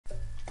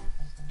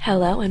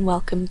Hello and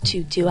welcome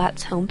to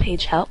DUATS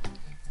homepage help.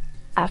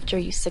 After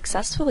you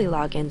successfully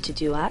log into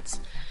DUATS,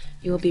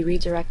 you will be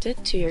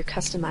redirected to your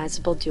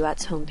customizable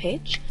DUATS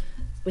homepage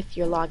with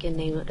your login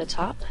name at the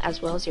top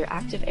as well as your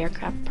active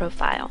aircraft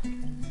profile.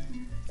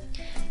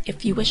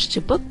 If you wish to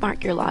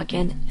bookmark your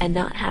login and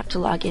not have to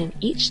log in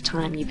each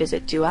time you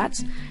visit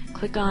DUATS,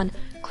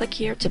 click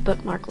here to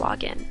bookmark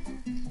login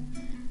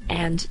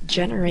and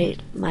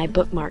generate my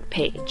bookmark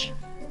page.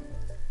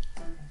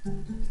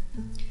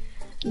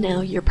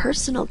 Now your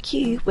personal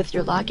key with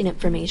your login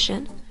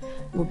information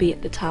will be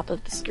at the top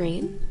of the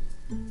screen,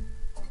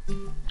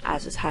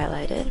 as is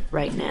highlighted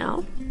right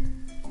now.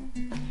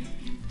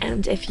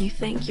 And if you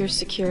think your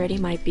security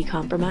might be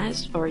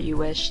compromised or you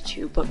wish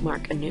to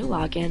bookmark a new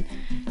login,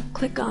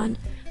 click on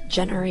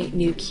Generate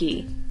New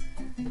Key.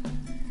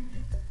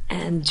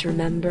 And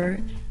remember,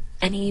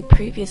 any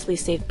previously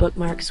saved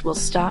bookmarks will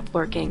stop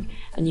working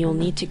and you'll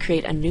need to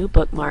create a new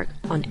bookmark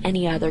on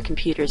any other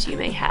computers you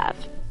may have.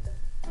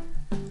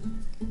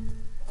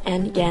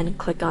 And again,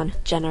 click on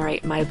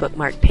Generate My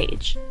Bookmark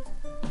page.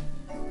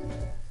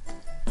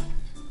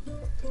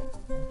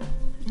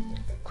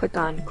 Click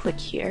on Click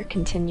here,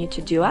 Continue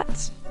to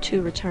DUATS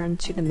to return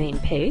to the main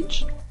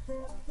page.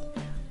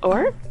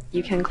 Or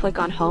you can click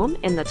on Home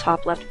in the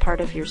top left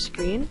part of your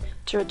screen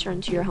to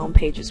return to your home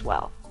page as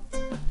well.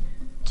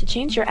 To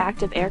change your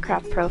active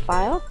aircraft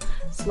profile,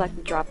 select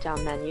the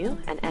drop-down menu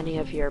and any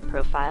of your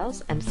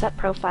profiles and set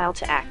Profile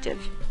to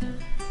Active.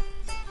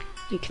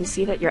 You can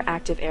see that your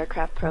active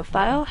aircraft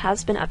profile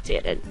has been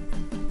updated.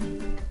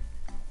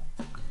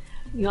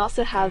 You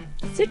also have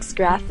 6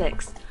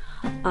 graphics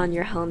on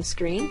your home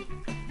screen: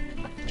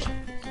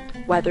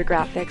 weather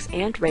graphics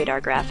and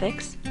radar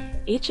graphics.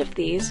 Each of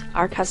these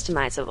are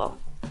customizable.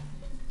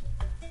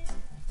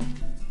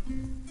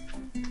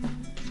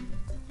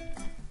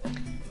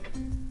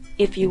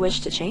 If you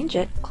wish to change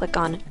it, click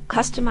on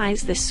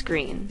Customize this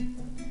screen.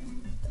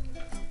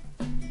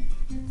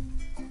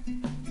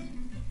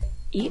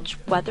 Each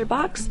weather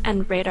box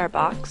and radar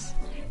box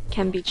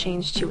can be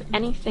changed to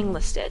anything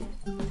listed.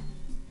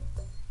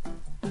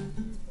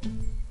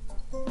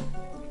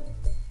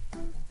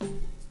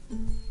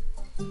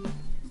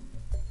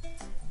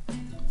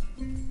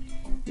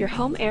 Your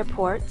home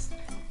airports,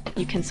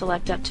 you can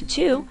select up to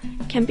 2,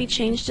 can be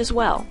changed as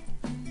well.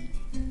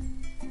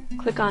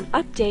 Click on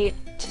Update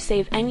to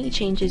save any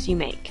changes you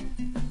make.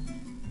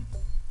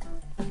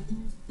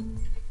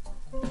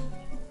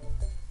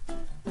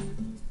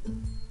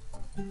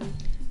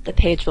 The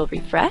page will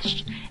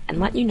refresh and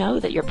let you know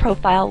that your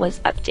profile was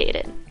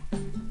updated.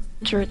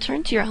 To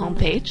return to your home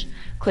page,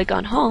 click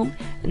on Home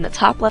in the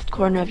top left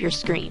corner of your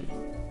screen.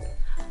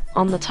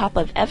 On the top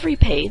of every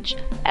page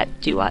at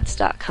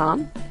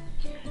DUATS.com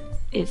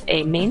is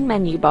a main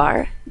menu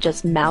bar.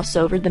 Just mouse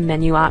over the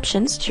menu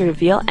options to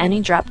reveal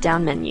any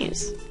drop-down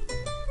menus.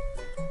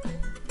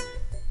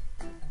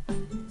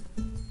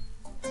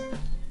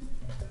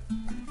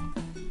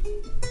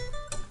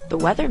 The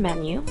weather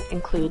menu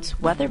includes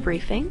weather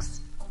briefings,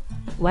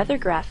 weather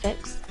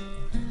graphics,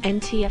 and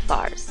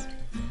TFRs.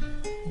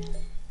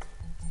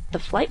 The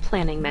flight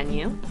planning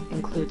menu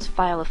includes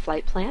File a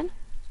Flight Plan,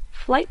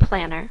 Flight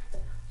Planner,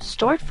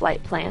 Stored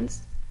Flight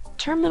Plans,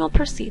 Terminal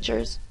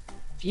Procedures,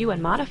 View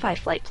and Modify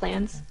Flight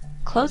Plans,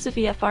 Close a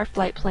VFR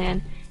Flight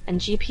Plan,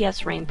 and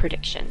GPS Rain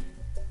Prediction.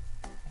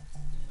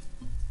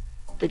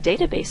 The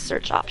database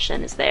search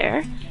option is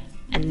there,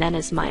 and then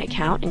is My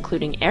Account,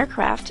 including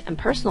aircraft and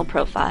personal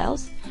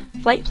profiles,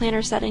 flight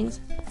planner settings.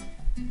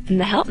 In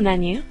the Help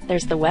menu,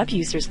 there's the Web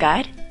User's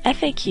Guide,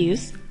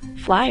 FAQs,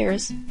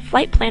 Flyers,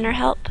 Flight Planner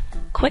Help,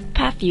 Quick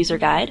Path User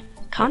Guide,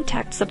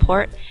 Contact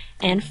Support,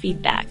 and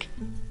Feedback.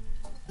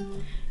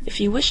 If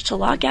you wish to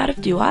log out of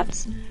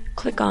DUATS,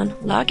 click on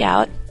Log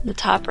Out in the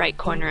top right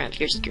corner of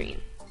your screen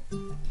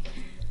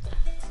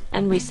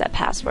and reset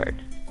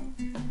password.